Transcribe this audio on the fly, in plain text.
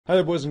Hi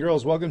there, boys and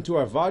girls. Welcome to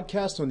our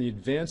vodcast on the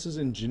advances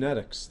in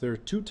genetics. There are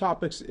two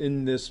topics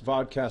in this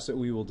vodcast that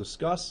we will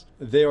discuss.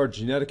 They are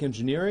genetic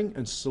engineering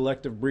and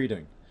selective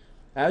breeding.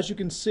 As you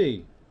can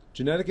see,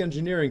 genetic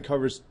engineering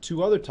covers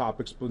two other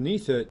topics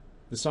beneath it,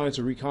 the science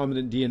of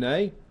recombinant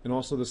DNA and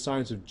also the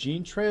science of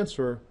gene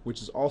transfer,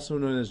 which is also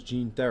known as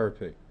gene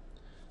therapy.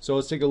 So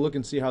let's take a look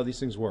and see how these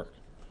things work.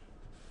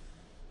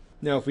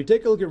 Now, if we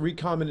take a look at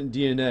recombinant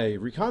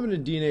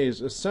DNA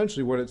is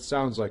essentially what it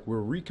sounds like. We're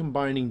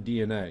recombining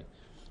DNA.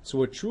 So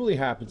what truly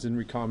happens in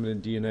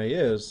recombinant DNA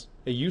is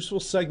a useful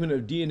segment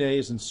of DNA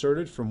is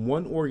inserted from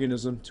one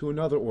organism to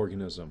another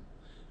organism.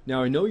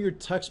 Now, I know your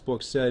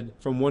textbook said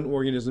from one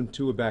organism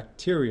to a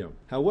bacterium.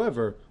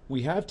 However,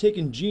 we have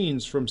taken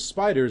genes from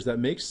spiders that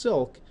make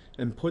silk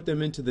and put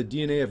them into the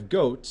DNA of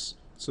goats,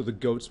 so the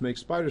goats make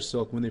spider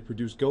silk when they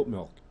produce goat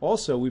milk.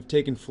 Also, we've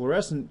taken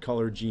fluorescent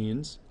color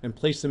genes and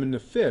placed them into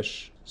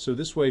fish, so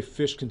this way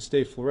fish can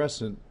stay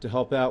fluorescent to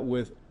help out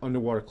with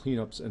underwater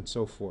cleanups and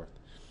so forth.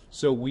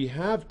 So we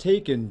have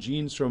taken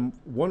genes from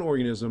one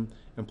organism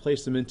and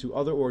placed them into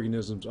other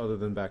organisms other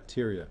than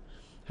bacteria.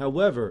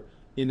 However,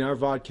 in our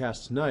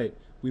vodcast tonight,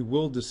 we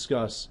will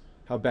discuss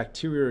how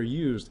bacteria are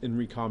used in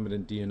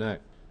recombinant DNA.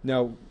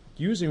 Now,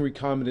 using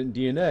recombinant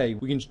DNA,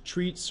 we can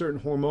treat certain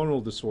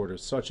hormonal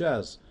disorders such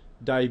as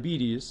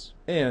diabetes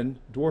and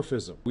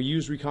dwarfism. We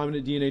use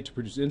recombinant DNA to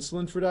produce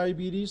insulin for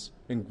diabetes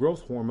and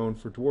growth hormone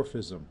for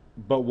dwarfism.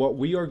 But what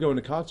we are going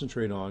to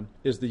concentrate on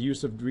is the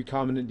use of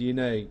recombinant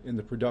DNA in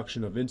the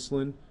production of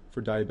insulin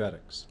for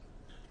diabetics.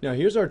 Now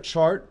here's our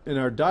chart and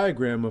our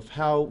diagram of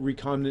how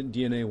recombinant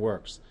DNA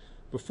works.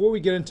 Before we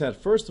get into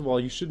that, first of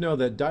all, you should know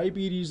that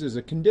diabetes is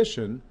a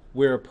condition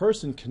where a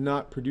person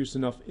cannot produce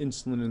enough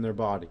insulin in their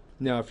body.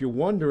 Now, if you're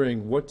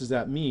wondering what does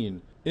that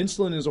mean,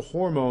 insulin is a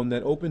hormone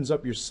that opens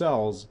up your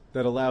cells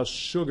that allows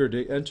sugar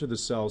to enter the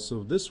cells,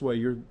 so this way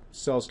your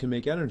cells can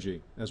make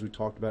energy, as we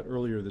talked about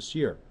earlier this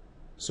year.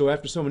 So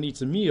after someone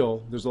eats a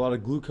meal, there's a lot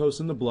of glucose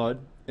in the blood,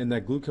 and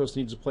that glucose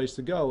needs a place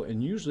to go,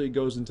 and usually it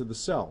goes into the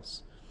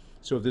cells.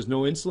 So if there's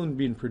no insulin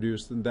being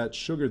produced, then that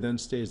sugar then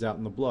stays out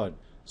in the blood.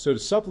 So to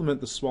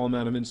supplement the small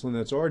amount of insulin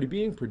that's already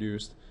being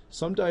produced,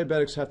 some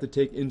diabetics have to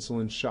take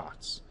insulin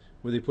shots,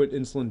 where they put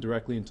insulin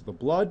directly into the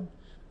blood,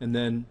 and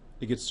then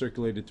it gets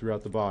circulated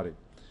throughout the body.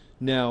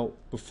 Now,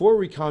 before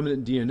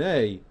recombinant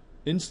DNA,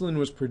 insulin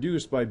was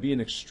produced by being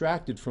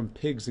extracted from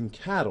pigs and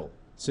cattle.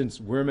 Since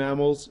we're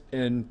mammals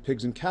and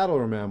pigs and cattle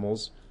are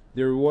mammals,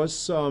 there was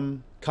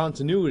some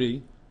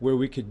continuity where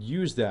we could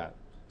use that.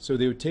 So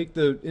they would take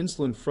the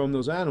insulin from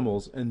those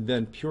animals and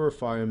then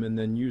purify them and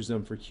then use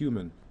them for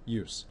human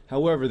use.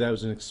 However, that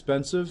was an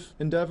expensive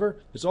endeavor.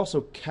 It's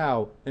also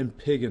cow and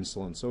pig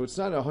insulin, so it's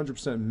not a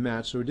 100%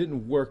 match, so it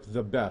didn't work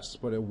the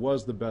best, but it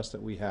was the best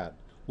that we had.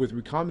 With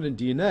recombinant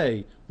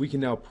DNA, we can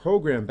now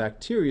program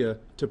bacteria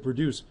to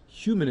produce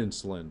human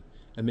insulin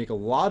and make a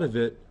lot of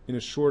it in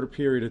a shorter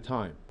period of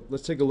time.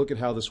 Let's take a look at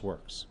how this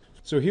works.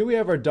 So here we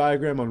have our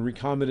diagram on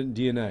recombinant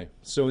DNA.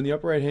 So in the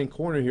upper right hand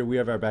corner here we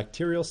have our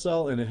bacterial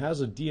cell, and it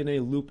has a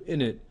DNA loop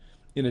in it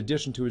in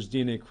addition to its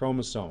DNA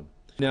chromosome.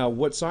 Now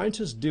what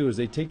scientists do is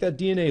they take that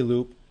DNA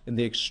loop and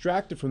they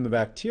extract it from the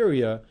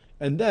bacteria,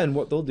 and then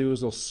what they'll do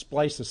is they'll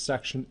splice a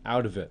section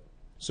out of it.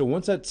 So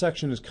once that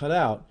section is cut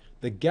out,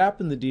 the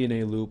gap in the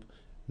DNA loop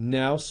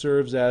now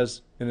serves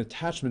as an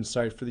attachment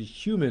site for the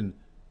human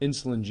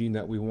insulin gene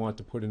that we want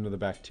to put into the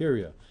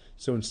bacteria.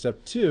 So in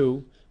step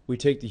 2, we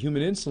take the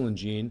human insulin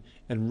gene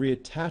and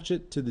reattach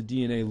it to the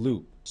DNA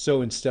loop.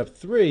 So in step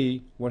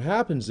 3, what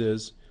happens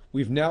is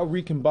we've now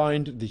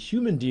recombined the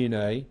human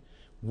DNA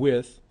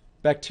with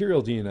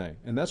bacterial DNA,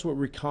 and that's what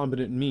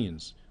recombinant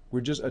means. We're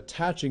just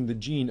attaching the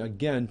gene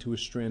again to a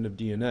strand of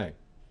DNA.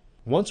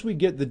 Once we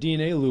get the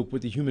DNA loop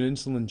with the human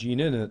insulin gene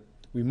in it,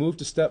 we move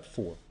to step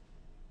 4.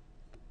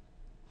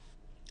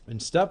 And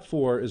step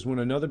 4 is when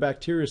another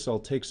bacteria cell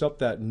takes up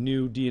that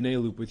new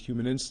DNA loop with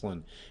human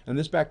insulin. And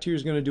this bacteria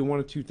is going to do one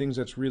of two things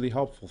that's really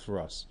helpful for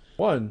us.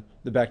 One,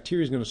 the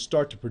bacteria is going to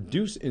start to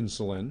produce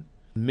insulin,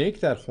 make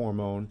that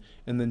hormone,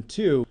 and then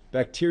 2,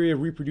 bacteria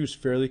reproduce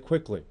fairly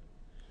quickly.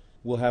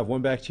 We'll have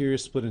one bacteria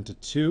split into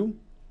 2,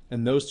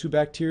 and those 2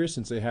 bacteria,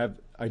 since they have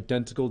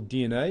identical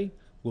DNA,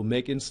 will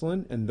make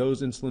insulin, and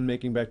those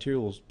insulin-making bacteria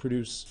will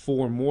produce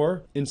 4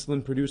 more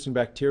insulin-producing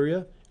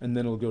bacteria, and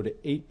then it'll go to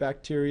 8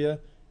 bacteria,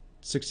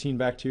 16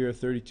 bacteria,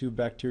 32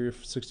 bacteria,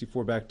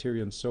 64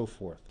 bacteria, and so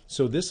forth.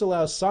 So this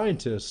allows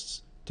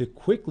scientists to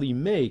quickly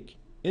make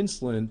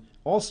insulin,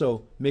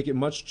 also make it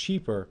much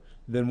cheaper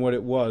than what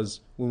it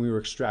was when we were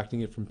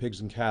extracting it from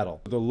pigs and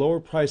cattle. The lower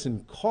price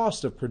and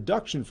cost of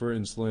production for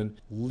insulin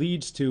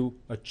leads to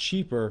a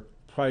cheaper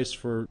price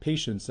for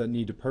patients that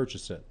need to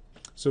purchase it.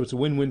 So it's a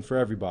win-win for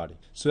everybody.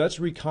 So that's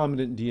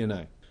recombinant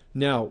DNA.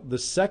 Now, the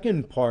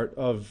second part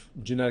of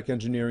genetic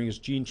engineering is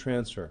gene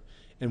transfer.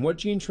 And what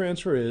gene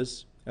transfer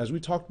is, as we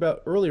talked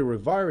about earlier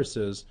with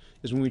viruses,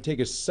 is when we take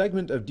a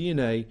segment of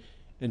DNA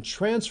and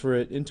transfer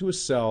it into a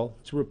cell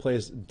to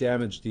replace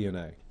damaged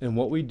DNA. And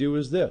what we do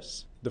is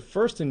this. The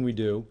first thing we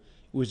do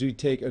is we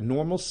take a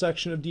normal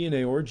section of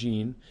DNA or a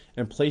gene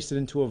and place it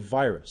into a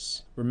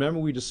virus. Remember,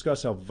 we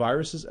discussed how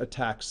viruses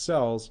attack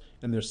cells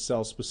and they're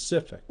cell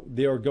specific.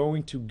 They are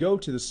going to go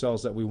to the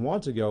cells that we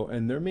want to go,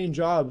 and their main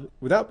job,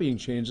 without being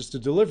changed, is to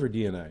deliver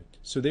DNA.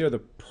 So they are the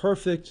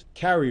perfect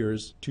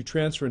carriers to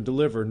transfer and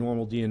deliver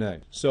normal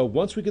DNA. So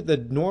once we get the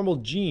normal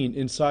gene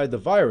inside the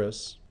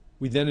virus,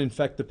 we then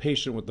infect the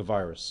patient with the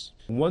virus.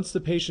 Once the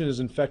patient is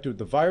infected with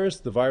the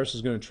virus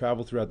is going to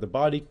travel throughout the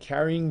body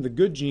carrying the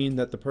good gene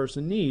that the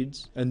person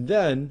needs, and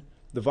then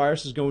the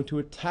virus is going to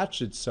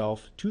attach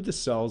itself to the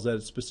cells that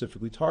it's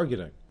specifically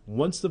targeting.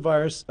 Once the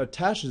virus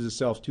attaches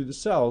itself to the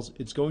cells,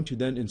 it's going to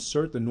then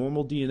insert the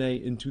normal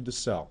DNA into the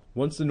cell.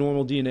 Once the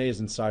normal DNA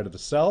is inside of the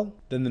cell,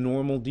 then the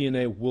normal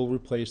DNA will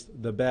replace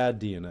the bad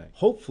DNA.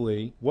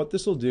 Hopefully, what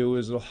this will do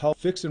is it'll help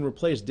fix and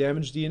replace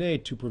damaged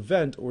DNA to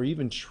prevent or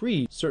even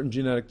treat certain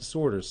genetic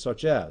disorders,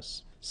 such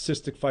as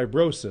cystic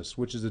fibrosis,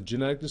 which is a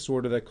genetic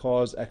disorder that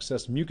causes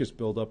excess mucus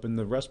buildup in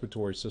the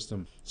respiratory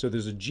system. So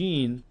there's a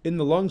gene in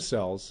the lung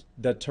cells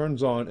that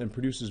turns on and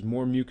produces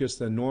more mucus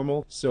than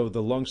normal, so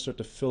the lungs start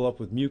to fill up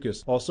with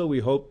mucus. Also, we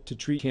hope to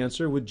treat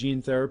cancer with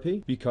gene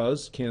therapy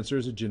because cancer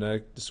is a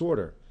genetic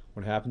disorder.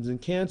 What happens in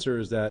cancer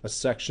is that a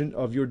section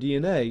of your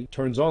DNA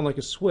turns on like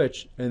a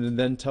switch and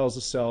then tells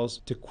the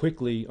cells to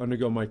quickly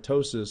undergo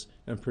mitosis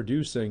and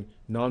producing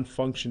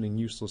non-functioning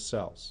useless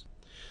cells.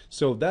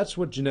 So that's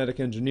what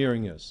genetic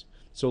engineering is.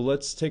 So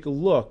let's take a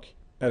look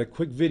at a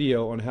quick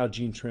video on how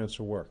gene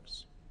transfer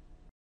works.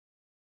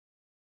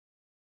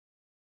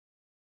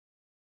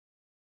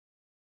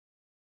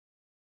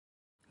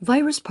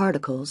 Virus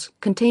particles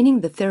containing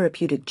the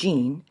therapeutic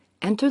gene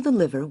enter the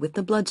liver with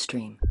the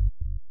bloodstream.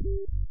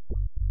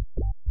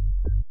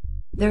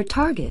 Their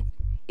target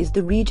is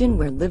the region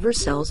where liver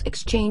cells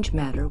exchange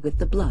matter with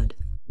the blood,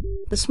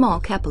 the small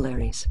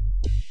capillaries.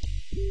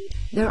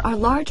 There are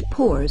large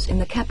pores in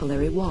the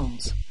capillary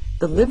walls.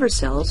 The liver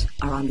cells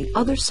are on the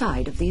other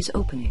side of these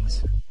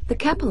openings. The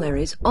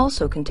capillaries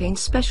also contain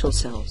special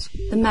cells,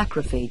 the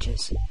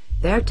macrophages.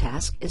 Their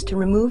task is to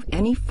remove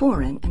any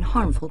foreign and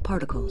harmful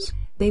particles.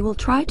 They will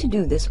try to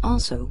do this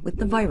also with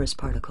the virus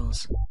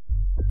particles.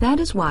 That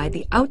is why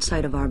the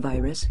outside of our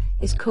virus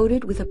is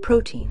coated with a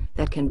protein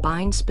that can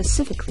bind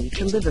specifically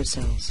to liver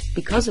cells.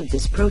 Because of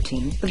this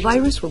protein, the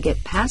virus will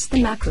get past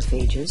the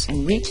macrophages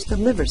and reach the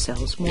liver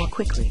cells more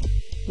quickly.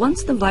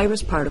 Once the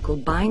virus particle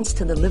binds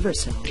to the liver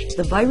cell,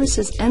 the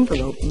virus's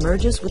envelope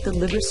merges with the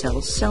liver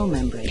cell's cell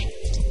membrane.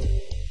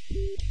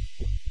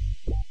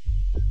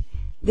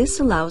 This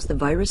allows the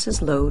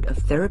virus's load of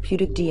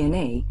therapeutic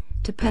DNA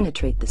to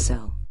penetrate the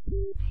cell.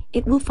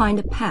 It will find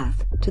a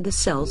path to the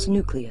cell's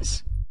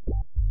nucleus.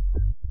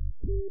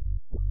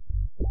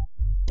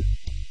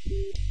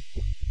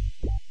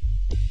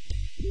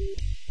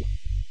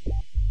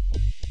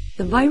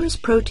 The virus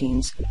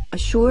proteins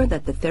assure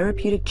that the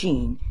therapeutic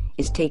gene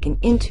is taken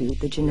into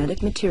the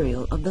genetic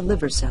material of the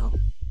liver cell.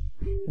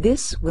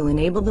 This will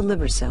enable the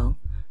liver cell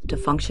to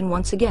function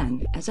once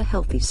again as a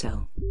healthy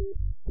cell.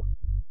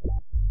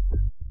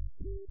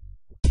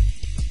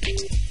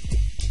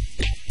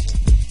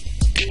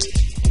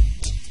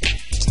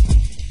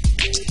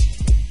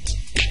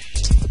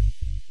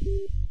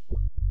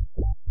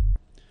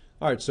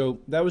 All right, so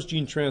that was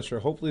gene transfer.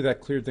 Hopefully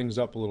that cleared things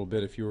up a little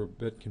bit if you were a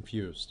bit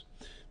confused.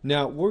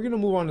 Now, we're going to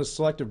move on to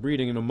selective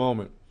breeding in a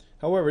moment.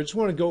 However, I just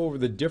want to go over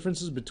the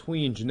differences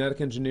between genetic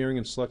engineering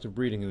and selective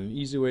breeding, and an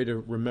easy way to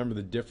remember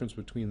the difference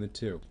between the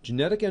two.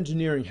 Genetic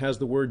engineering has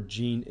the word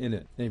gene in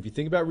it. And if you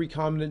think about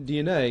recombinant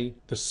DNA,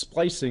 the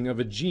splicing of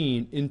a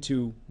gene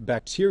into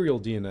bacterial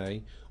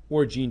DNA,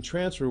 or gene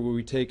transfer where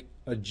we take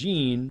a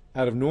gene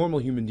out of normal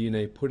human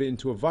DNA, put it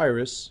into a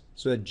virus,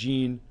 so that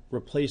gene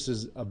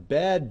replaces a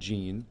bad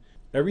gene,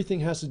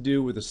 everything has to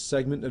do with a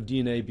segment of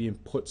DNA being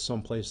put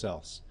someplace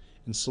else.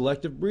 In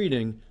selective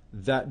breeding,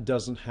 that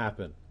doesn't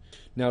happen.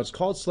 Now, it's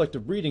called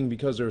selective breeding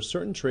because there are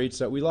certain traits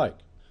that we like.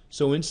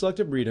 So in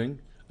selective breeding,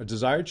 a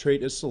desired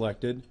trait is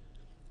selected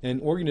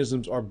and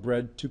organisms are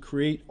bred to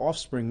create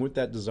offspring with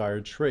that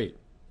desired trait.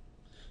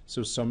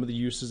 So some of the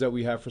uses that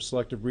we have for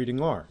selective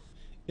breeding are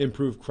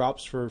improve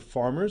crops for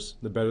farmers.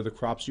 The better the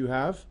crops you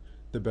have,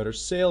 the better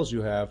sales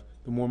you have,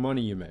 the more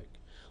money you make.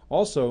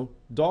 Also,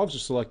 dogs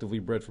are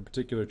selectively bred for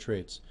particular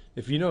traits.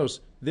 If you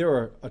notice, there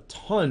are a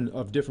ton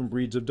of different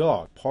breeds of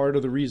dog. Part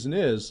of the reason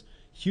is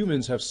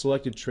humans have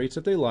selected traits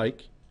that they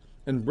like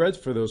and bred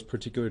for those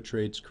particular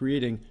traits,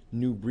 creating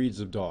new breeds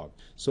of dog.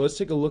 So let's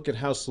take a look at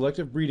how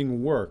selective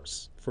breeding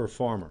works for a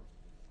farmer.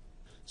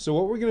 So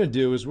what we're going to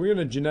do is we're going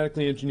to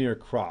genetically engineer a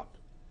crop,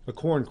 a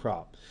corn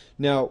crop.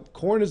 Now,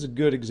 corn is a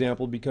good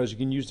example because you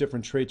can use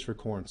different traits for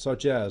corn,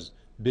 such as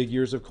big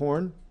ears of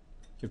corn.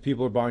 If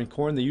people are buying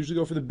corn, they usually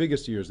go for the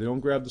biggest ears. They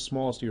don't grab the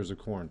smallest ears of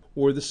corn.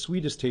 Or the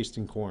sweetest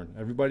tasting corn.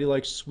 Everybody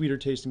likes sweeter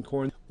tasting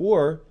corn.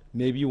 Or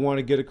maybe you want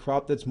to get a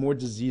crop that's more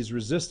disease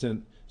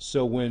resistant,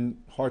 so when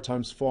hard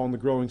times fall in the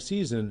growing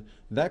season,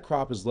 that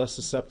crop is less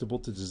susceptible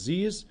to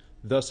disease,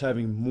 thus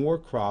having more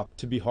crop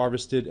to be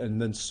harvested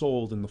and then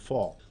sold in the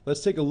fall.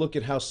 Let's take a look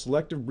at how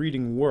selective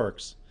breeding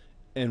works,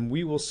 and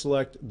we will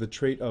select the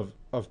trait of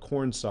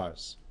corn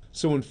size.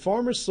 So when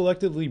farmers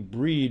selectively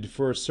breed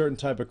for a certain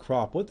type of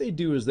crop, what they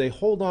do is they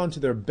hold on to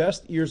their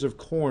best ears of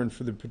corn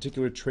for the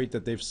particular trait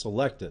that they've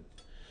selected.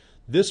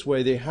 This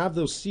way they have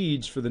those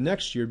seeds for the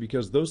next year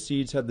because those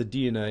seeds have the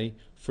DNA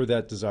for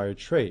that desired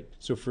trait.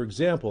 So for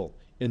example,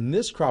 in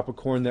this crop of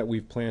corn that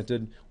we've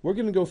planted, we're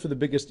going to go for the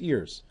biggest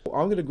ears.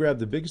 I'm going to grab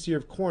the biggest ear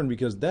of corn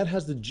because that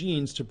has the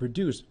genes to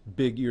produce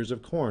big ears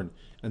of corn.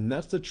 And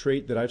that's the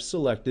trait that I've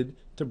selected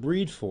to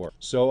breed for.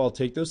 So I'll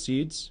take those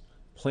seeds,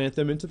 plant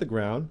them into the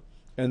ground,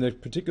 and the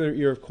particular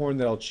ear of corn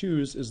that I'll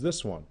choose is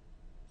this one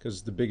because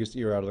it's the biggest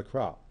ear out of the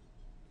crop.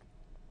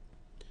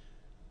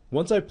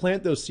 Once I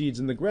plant those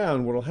seeds in the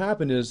ground, what will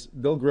happen is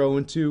they'll grow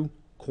into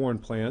corn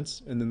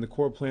plants, and then the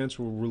corn plants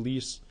will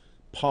release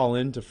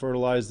pollen to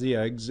fertilize the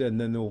eggs, and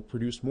then they'll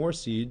produce more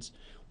seeds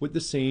with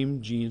the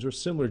same genes or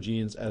similar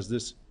genes as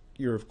this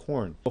ear of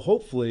corn. So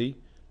hopefully,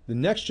 the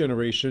next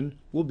generation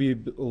will be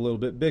a little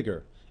bit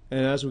bigger.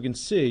 And as we can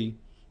see,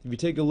 if you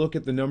take a look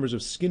at the numbers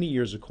of skinny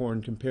ears of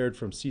corn compared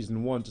from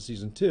season 1 to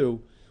season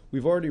 2,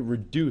 we've already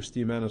reduced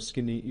the amount of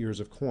skinny ears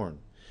of corn.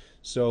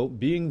 So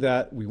being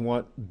that we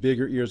want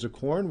bigger ears of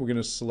corn, we're going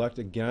to select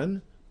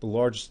again the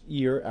largest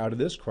ear out of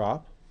this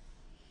crop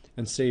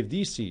and save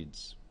these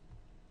seeds.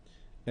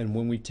 And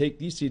when we take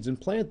these seeds and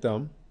plant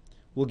them,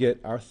 we'll get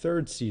our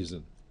third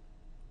season.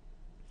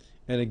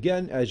 And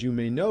again, as you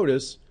may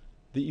notice,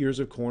 the ears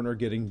of corn are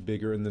getting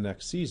bigger in the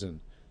next season.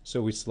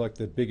 So we select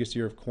the biggest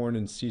ear of corn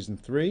in season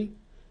 3,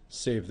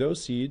 save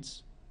those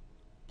seeds,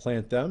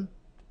 plant them,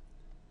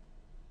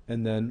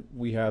 and then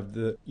we have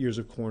the ears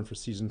of corn for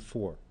season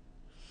 4.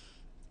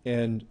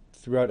 And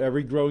throughout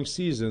every growing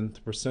season,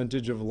 the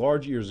percentage of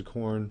large ears of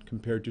corn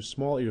compared to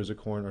small ears of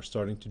corn are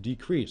starting to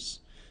decrease.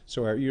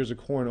 So our ears of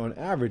corn on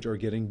average are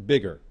getting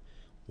bigger.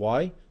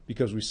 Why?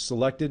 Because we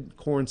selected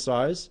corn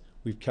size,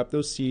 we've kept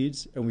those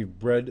seeds, and we've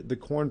bred the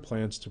corn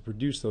plants to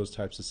produce those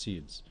types of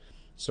seeds.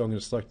 So I'm going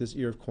to select this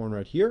ear of corn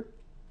right here.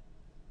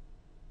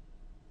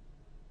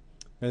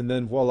 And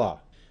then voila.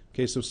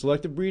 Okay, so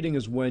selective breeding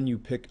is when you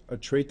pick a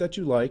trait that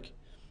you like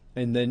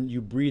and then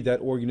you breed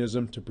that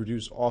organism to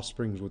produce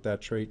offsprings with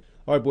that trait.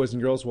 All right, boys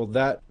and girls, well,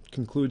 that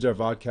concludes our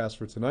vodcast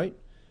for tonight.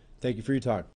 Thank you for your time.